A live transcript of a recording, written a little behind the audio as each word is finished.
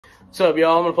What's up,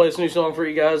 y'all? I'm gonna play this new song for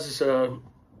you guys. It's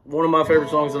one of my favorite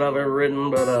songs that I've ever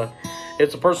written, but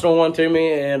it's a personal one to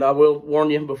me, and I will warn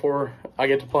you before I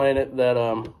get to playing it that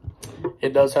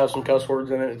it does have some cuss words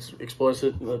in it. It's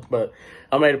explicit, but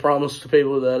I made a promise to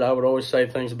people that I would always say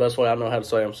things the best way I know how to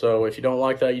say them. So if you don't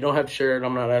like that, you don't have to share it.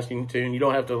 I'm not asking you to, and you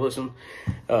don't have to listen.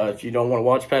 If you don't want to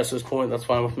watch past this point, that's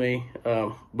fine with me.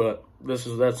 But this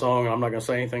is that song. I'm not gonna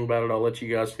say anything about it. I'll let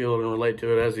you guys feel it and relate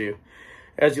to it as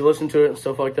you listen to it and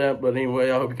stuff like that. But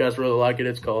anyway, I hope you guys really like it.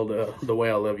 It's called The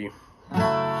Way I Love You.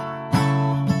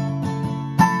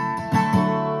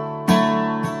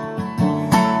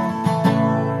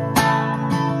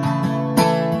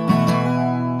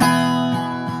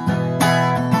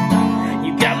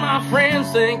 You got my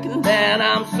friends thinking that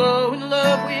I'm so in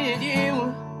love with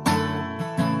you,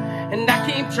 and I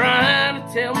keep trying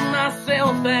to tell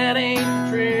myself that ain't the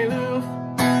truth.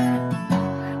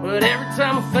 But every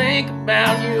time I think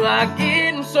about you, I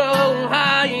get so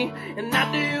high, and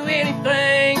I do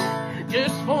anything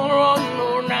just for one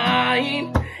more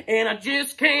night. And I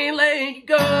just can't let you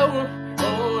go.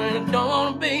 Oh, and I don't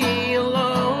wanna be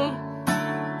alone.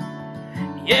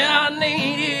 Yeah, I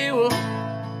need you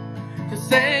to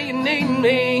say you need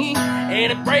me,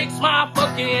 and it breaks my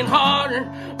fucking heart.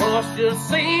 Oh, I should've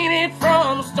seen it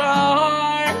from the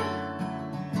start,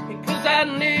 because I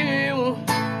knew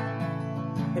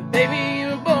that baby you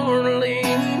were born to leave.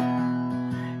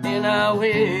 And I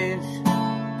wish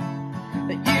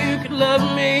that you could love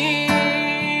me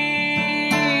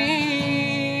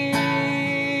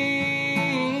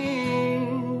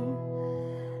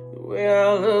the way I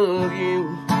love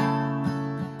you.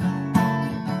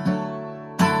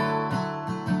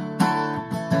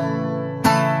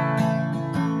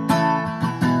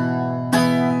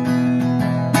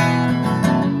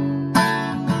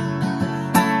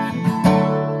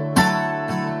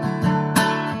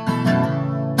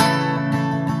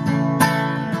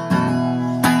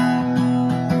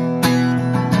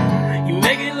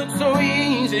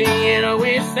 And I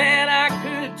wish that I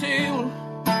could too,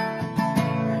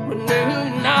 but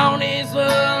moving on is the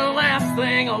last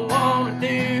thing I want to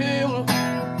do.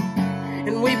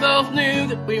 And we both knew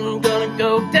that we were gonna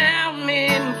go down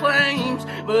in flames,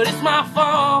 but it's my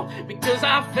fault because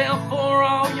I fell for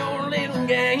all your little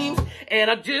games.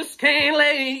 And I just can't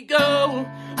let you go.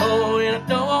 Oh, and I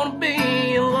don't want to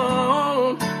be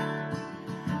alone.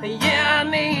 Yeah, I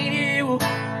need you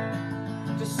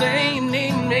to say you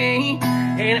need me,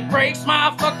 and it breaks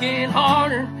my fucking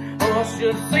heart. Oh, I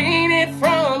should've seen it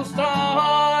from the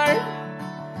start,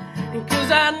 because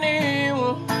I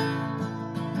knew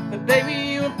that baby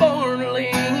you were born to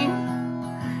leave.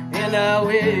 And I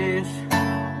wish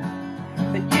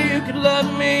that you could love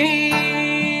me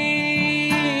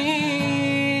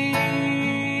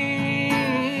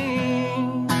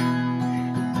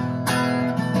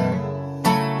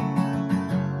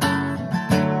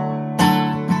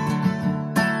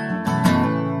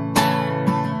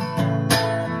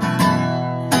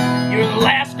You're the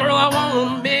last girl I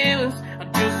wanna miss. I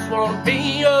just wanna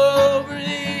be over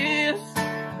this.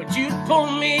 But you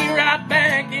pull me right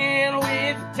back in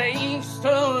with the taste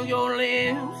of your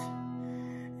lips.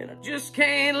 And I just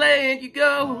can't let you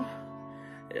go.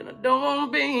 And I don't wanna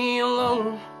be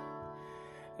alone.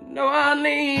 No, I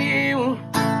need you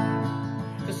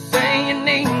to say you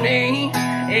need me,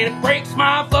 and it breaks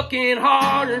my fucking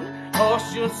heart. Oh, I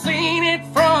should've seen it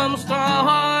from the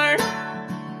start,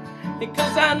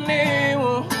 because I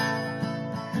knew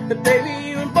that baby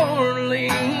you were born to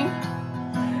leave.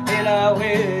 And I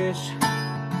wish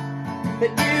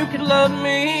that you could love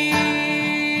me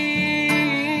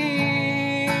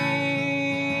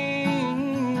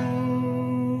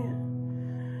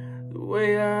the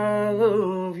way I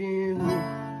love you.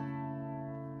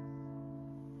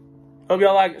 Hope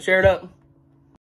y'all like it. Share it up.